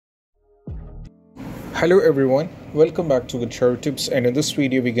Hello everyone, welcome back to the Cherry Tips, and in this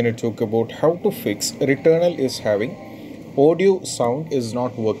video we're going to talk about how to fix Returnal is having audio sound is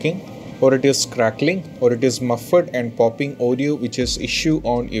not working, or it is crackling, or it is muffled and popping audio, which is issue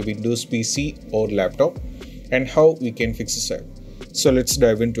on a Windows PC or laptop, and how we can fix this out. So let's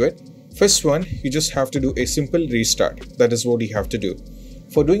dive into it. First one, you just have to do a simple restart. That is what you have to do.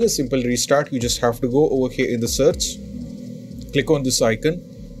 For doing a simple restart, you just have to go over here in the search, click on this icon,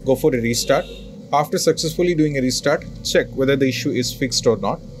 go for a restart. After successfully doing a restart, check whether the issue is fixed or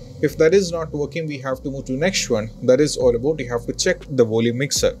not. If that is not working, we have to move to the next one. That is all about you have to check the volume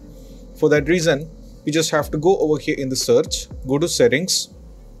mixer. For that reason, you just have to go over here in the search, go to settings.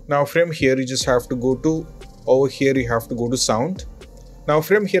 Now from here, you just have to go to over here, you have to go to sound. Now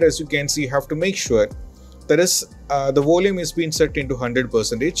from here, as you can see, you have to make sure that is the volume is being set into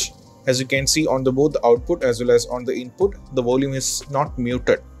 100%. As you can see on both the output as well as on the input, the volume is not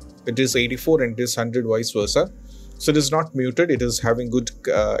muted. It is 84 and it is 100 vice versa. So it is not muted, it is having good,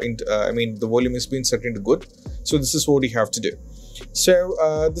 the volume is being set into good. So this is what you have to do.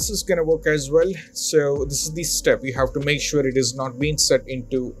 So this is going to work as well. So this is the step. You have to make sure it is not being set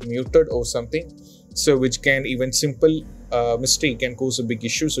into muted or something. So which can even simple mistake can cause a big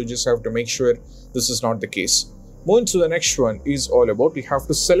issue. So you just have to make sure this is not the case. Moving to the next one is all about you have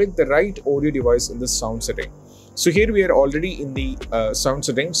to select the right audio device in the sound setting. So here we are already in the sound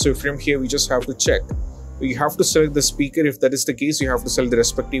setting. So from here we just have to check. You have to select the speaker. If that is the case, you have to select the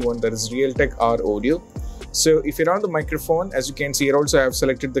respective one, that is Realtek R Audio. So if you're on the microphone, as you can see here also I have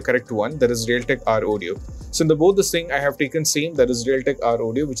selected the correct one, that is Realtek R Audio. So in both the thing I have taken same, that is Realtek R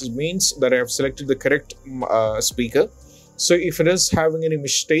Audio, which means that I have selected the correct speaker. So if it is having any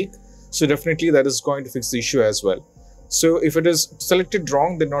mistake, so definitely that is going to fix the issue as well. So if it is selected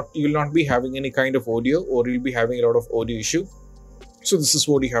wrong, then you will not be having any kind of audio, or you'll be having a lot of audio issue. So this is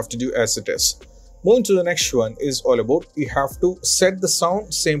what you have to do as it is. Moving to the next one is all about you have to set the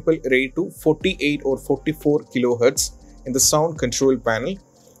sound sample rate to 48 or 44 kilohertz in the sound control panel.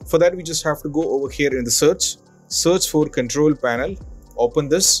 For that we just have to go over here in the search for control panel, open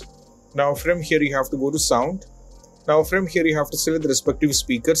this. Now from here you have to go to sound. Now from here you have to select the respective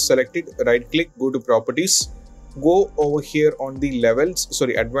speaker, select it, right click, go to properties. Go over here on the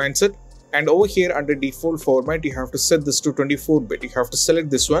advanced, and over here under default format you have to set this to 24-bit. You have to select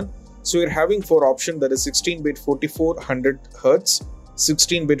this one. So you're having 4 options, that is 16-bit 4400 Hz,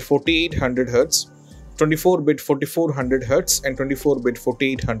 16-bit 4800 Hz, 24-bit 4400 Hz, and 24-bit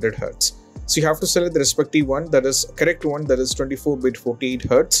 4800 Hz. So you have to select the respective one, that is correct one, that is 24-bit 48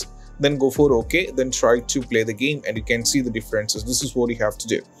 Hz. Then go for OK, then try to play the game and you can see the differences. This is what you have to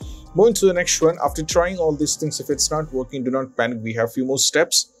do. Moving to the next one, after trying all these things, if it's not working, do not panic. We have few more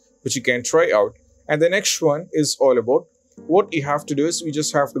steps which you can try out. And the next one is all about what you have to do is we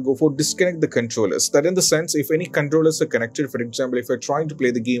just have to go for disconnect the controllers. That in the sense, if any controllers are connected, for example, if you're trying to play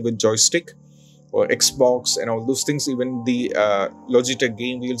the game with joystick or Xbox and all those things, even the Logitech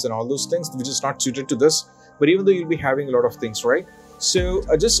game wheels and all those things, which is not suited to this. But even though you'll be having a lot of things, right? So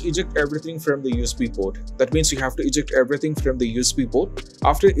just eject everything from the USB port. That means you have to eject everything from the USB port.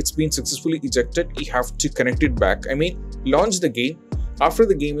 After it's been successfully ejected, you have to connect it back. Launch the game. After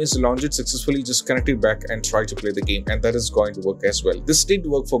the game is launched successfully, just connect it back and try to play the game, and that is going to work as well. This did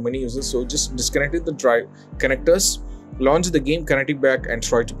work for many users, so just disconnect the drive connectors, launch the game, connect it back and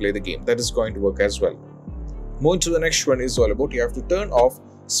try to play the game. That is going to work as well. Moving to the next one is all about you have to turn off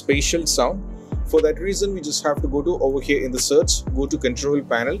spatial sound. For that reason, we just have to go to over here in the search, go to control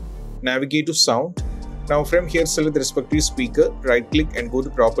panel, navigate to sound. Now from here, select the respective speaker, right click and go to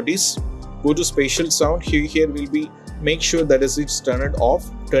properties, go to spatial sound. Here will be make sure that it's turned off.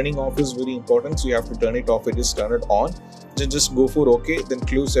 Turning off is very important, so you have to turn it off. It is turned on. Just go for OK, then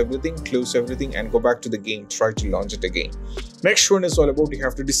close everything and go back to the game. Try to launch it again. Next one is all about you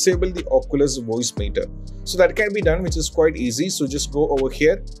have to disable the Oculus voice meter. So that can be done, which is quite easy. So just go over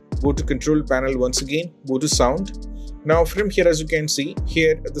here, go to control panel once again, go to sound. Now from here, as you can see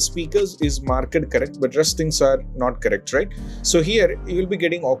here, the speakers is marked correct, but rest things are not correct, right? So here you will be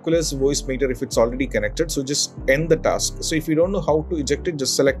getting Oculus voice meter if it's already connected. So just end the task. So if you don't know how to eject it,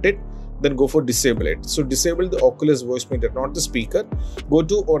 just select it, then go for disable it. So disable the Oculus voice meter, not the speaker. Go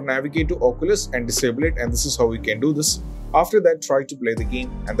to or navigate to Oculus and disable it, and this is how we can do this. After that, try to play the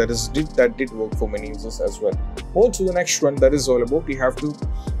game, and that did work for many users as well. Move to the next one, that is all about you have to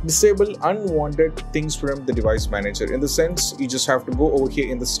disable unwanted things from the device manager. In the sense, you just have to go over here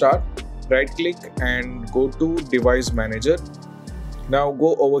in the start, right click and go to device manager. Now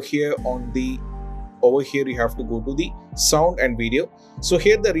go over here on the over here you have to go to the sound and video. So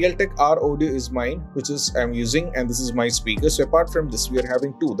here the Realtek R audio is mine, which is I'm using, and this is my speaker. So apart from this, we are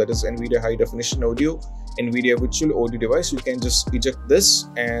having two, that is NVIDIA high definition audio, NVIDIA virtual audio device. You can just eject this,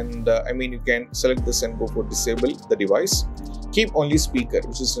 and you can select this and go for disable the device. Keep only speaker,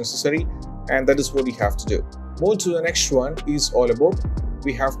 which is necessary, and that is what you have to do. Move to the next one is all about,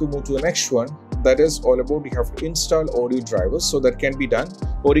 we have to move to the next one. That is all about, you have to install audio drivers. So that can be done,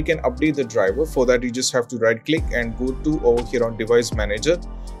 or you can update the driver. For that, you just have to right click and go to over here on device manager.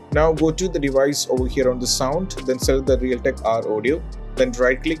 Now go to the device over here on the sound, then select the Realtek R audio, then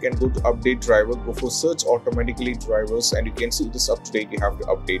right click and go to update driver, go for search automatically drivers, and you can see it is up to date. You have to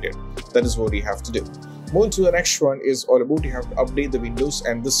update it. That is what you have to do. Moving to the next one is all about, you have to update the Windows,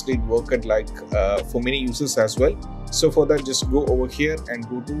 and this did work at like for many users as well. So for that, just go over here and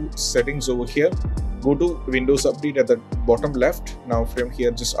go to settings over here, go to Windows update at the bottom left. Now from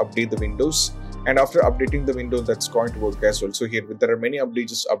here, just update the Windows, and after updating the Windows, that's going to work as well. So here there are many updates,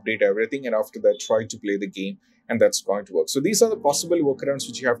 just update everything, and after that try to play the game, and that's going to work. So these are the possible workarounds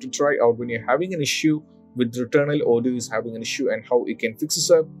which you have to try out when you're having an issue with Returnal audio is having an issue, and how you can fix this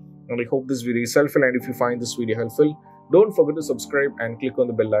up. And I hope this video is helpful, and if you find this video helpful, don't forget to subscribe and click on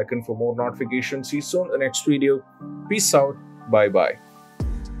the bell icon for more notifications. See you soon in the next video. Peace out. Bye bye.